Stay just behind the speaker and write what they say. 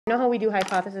You know how we do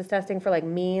hypothesis testing for like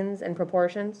means and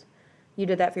proportions? You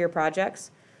did that for your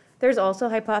projects. There's also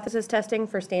hypothesis testing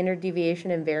for standard deviation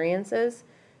and variances,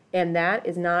 and that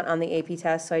is not on the AP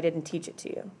test, so I didn't teach it to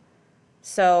you.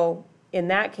 So in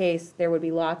that case, there would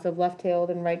be lots of left-tailed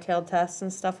and right-tailed tests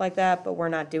and stuff like that, but we're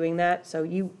not doing that, so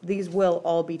these will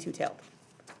all be two-tailed.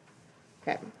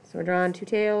 Okay, so we're drawing two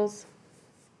tails.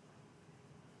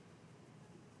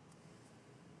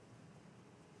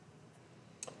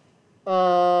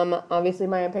 Obviously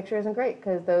my picture isn't great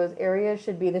because those areas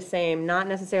should be the same, not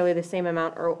necessarily the same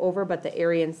amount or over, but the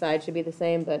area inside should be the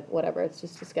same, but whatever, it's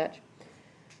just a sketch.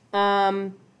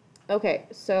 Okay,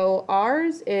 so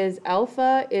ours is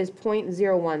alpha is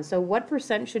 0.01. So what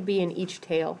percent should be in each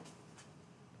tail?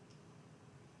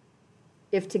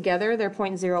 If together they're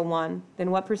 0.01,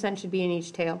 then what percent should be in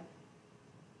each tail?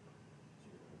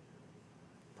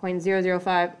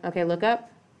 0.005. Okay, look up.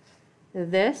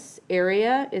 This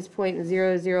area is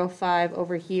 0.005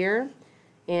 over here,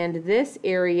 and this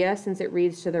area, since it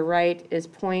reads to the right, is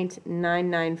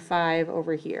 0.995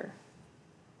 over here.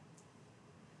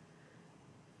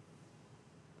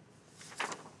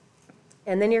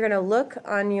 And then you're going to look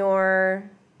on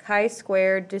your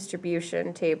chi-squared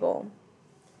distribution table,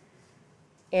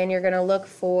 and you're going to look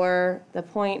for the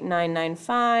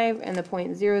 0.995 and the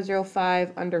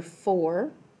 0.005 under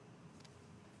 4.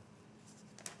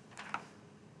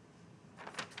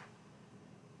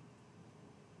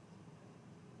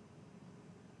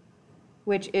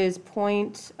 Which is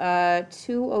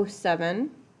 0.207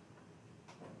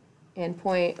 and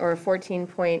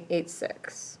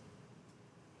 14.86.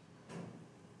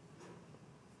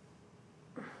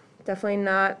 Definitely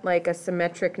not like a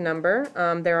symmetric number.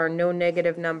 There are no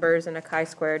negative numbers in a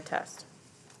chi-squared test.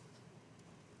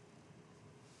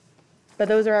 But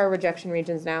those are our rejection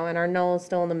regions now, and our null is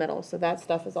still in the middle, so that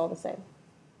stuff is all the same.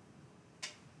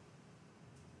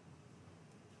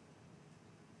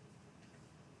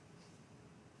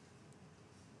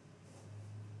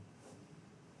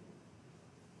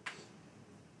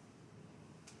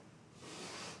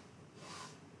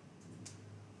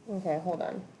 Okay, hold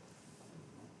on.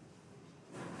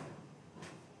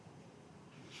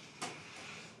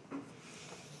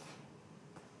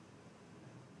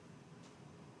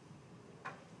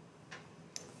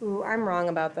 Ooh, I'm wrong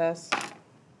about this.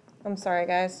 I'm sorry,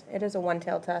 guys. It is a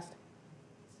one-tailed test.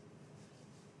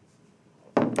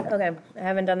 Okay, I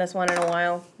haven't done this one in a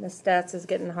while. The stats is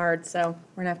getting hard, so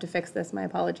we're going to have to fix this. My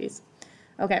apologies.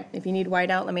 Okay, if you need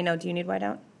whiteout, let me know. Do you need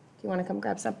whiteout? Do you want to come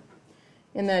grab some?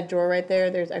 In the drawer right there,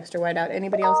 there's extra whiteout.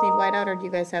 Anybody else need whiteout, or do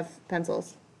you guys have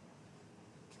pencils?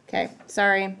 Okay,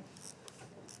 sorry.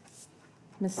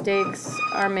 Mistakes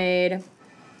are made.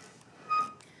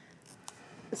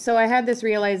 So I had this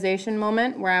realization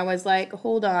moment where I was like,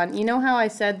 hold on. You know how I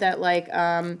said that, like,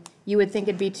 you would think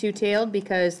it'd be two-tailed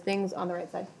because things on the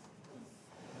right side?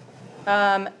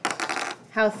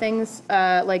 How things,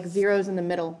 like zeros in the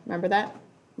middle. Remember that?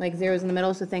 Like zeros in the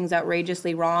middle, so things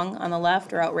outrageously wrong on the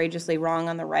left or outrageously wrong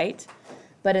on the right.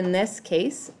 But in this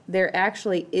case, there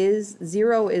actually is,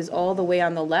 0 is all the way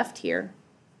on the left here.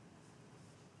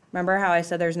 Remember how I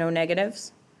said there's no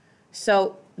negatives?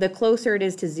 So the closer it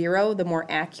is to 0, the more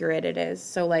accurate it is.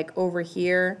 So like over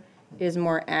here is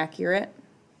more accurate.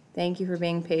 Thank you for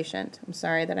being patient. I'm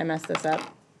sorry that I messed this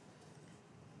up.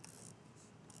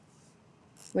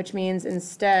 Which means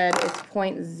instead it's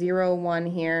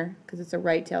 0.01 here because it's a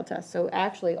right-tailed test. So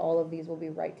actually all of these will be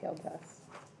right-tailed tests.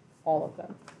 All of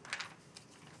them.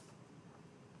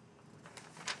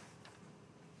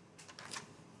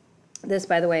 This,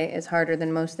 by the way, is harder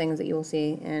than most things that you will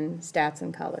see in stats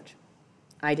in college.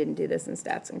 I didn't do this in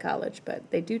stats in college,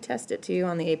 but they do test it to you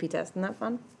on the AP test. Isn't that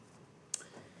fun?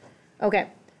 Okay.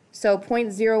 So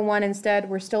 0.01 instead,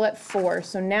 we're still at 4.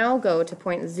 So now go to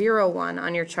 0.01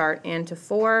 on your chart and to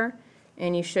 4,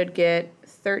 and you should get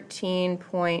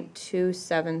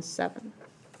 13.277.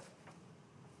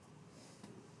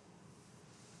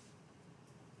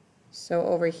 So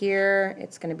over here,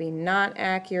 it's going to be not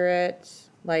accurate,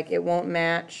 like it won't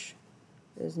match.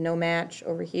 There's no match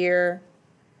over here.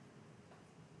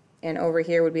 And over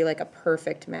here would be like a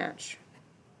perfect match.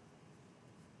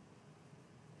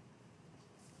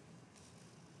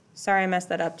 Sorry I messed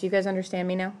that up. Do you guys understand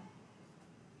me now?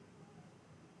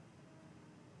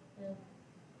 Yeah.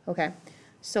 Okay.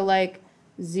 So like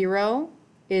 0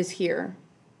 is here,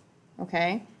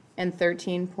 okay? And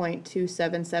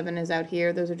 13.277 is out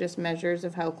here. Those are just measures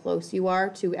of how close you are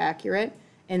to accurate.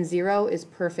 And 0 is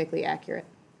perfectly accurate.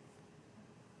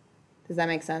 Does that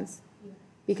make sense? Yeah.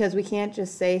 Because we can't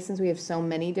just say, since we have so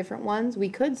many different ones, we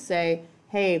could say,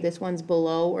 hey, this one's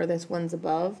below or this one's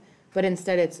above. but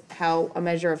instead it's a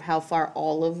measure of how far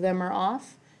all of them are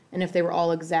off. And if they were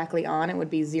all exactly on, it would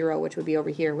be 0, which would be over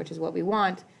here, which is what we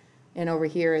want. And over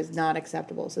here is not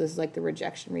acceptable. So this is like the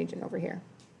rejection region over here.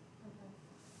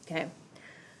 Okay.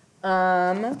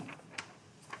 All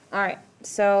right.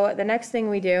 So the next thing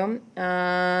we do,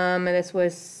 this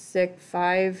was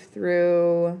 5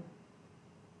 through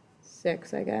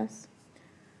 6, I guess.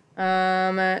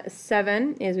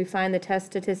 7 is we find the test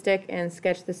statistic and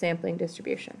sketch the sampling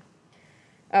distribution.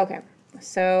 Okay.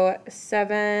 So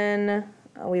 7,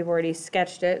 we've already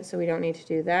sketched it, so we don't need to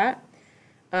do that.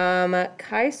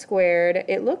 Chi-squared,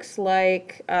 it looks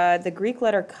like the Greek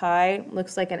letter chi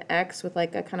looks like an X with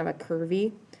like a kind of a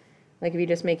curvy. Like if you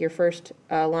just make your first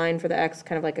line for the X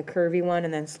kind of like a curvy one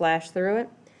and then slash through it.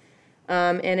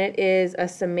 And it is a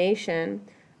summation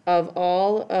of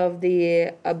all of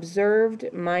the observed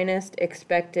minus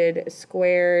expected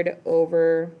squared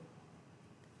over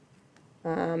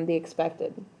the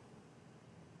expected.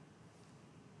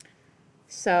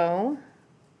 So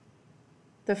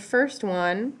the first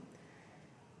one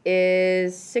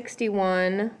is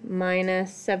 61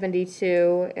 minus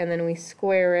 72, and then we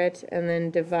square it and then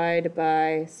divide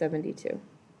by 72.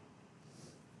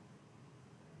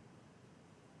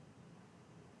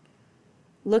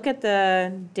 Look at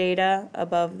the data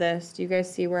above this. Do you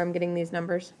guys see where I'm getting these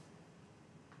numbers?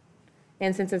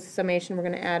 And since it's a summation, we're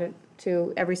going to add it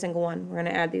to every single one. We're going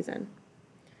to add these in.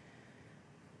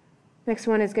 Next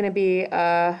one is going to be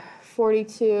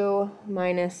 42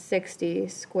 minus 60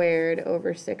 squared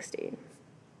over 60.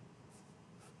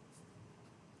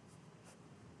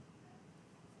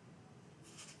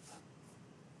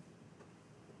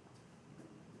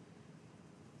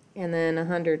 And then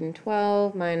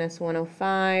 112 minus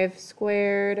 105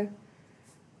 squared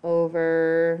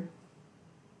over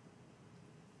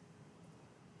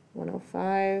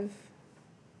 105.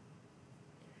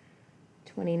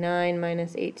 29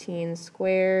 minus 18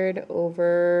 squared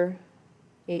over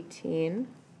 18.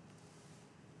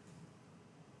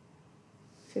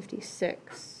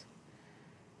 56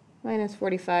 minus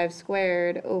 45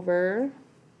 squared over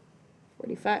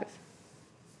 45.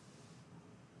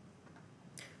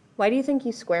 Why do you think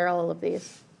you square all of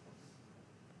these?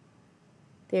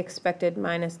 The expected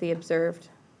minus the observed,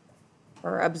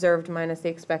 or observed minus the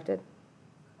expected.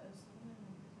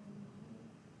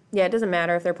 Yeah, it doesn't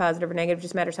matter if they're positive or negative, it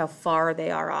just matters how far they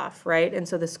are off, right? And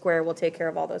so the square will take care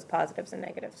of all those positives and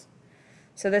negatives.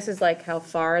 So this is like how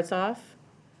far it's off,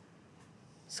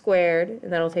 squared,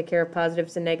 and that'll take care of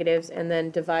positives and negatives, and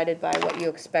then divided by what you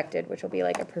expected, which will be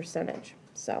like a percentage.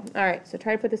 So, all right, so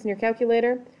try to put this in your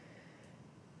calculator.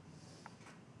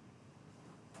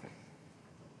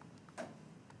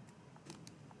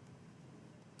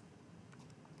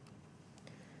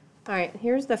 All right,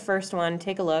 here's the first one.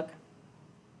 Take a look.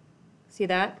 See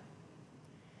that?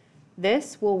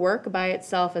 This will work by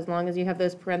itself as long as you have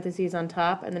those parentheses on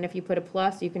top, and then if you put a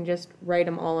plus, you can just write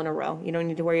them all in a row. You don't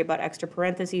need to worry about extra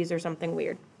parentheses or something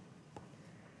weird.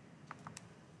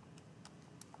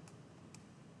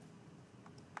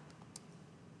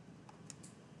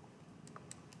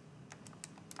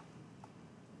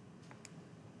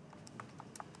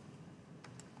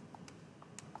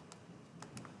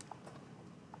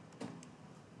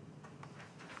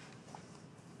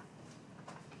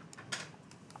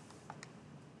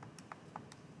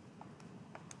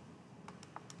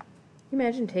 Can you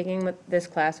imagine taking what this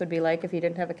class would be like if you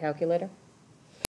didn't have a calculator?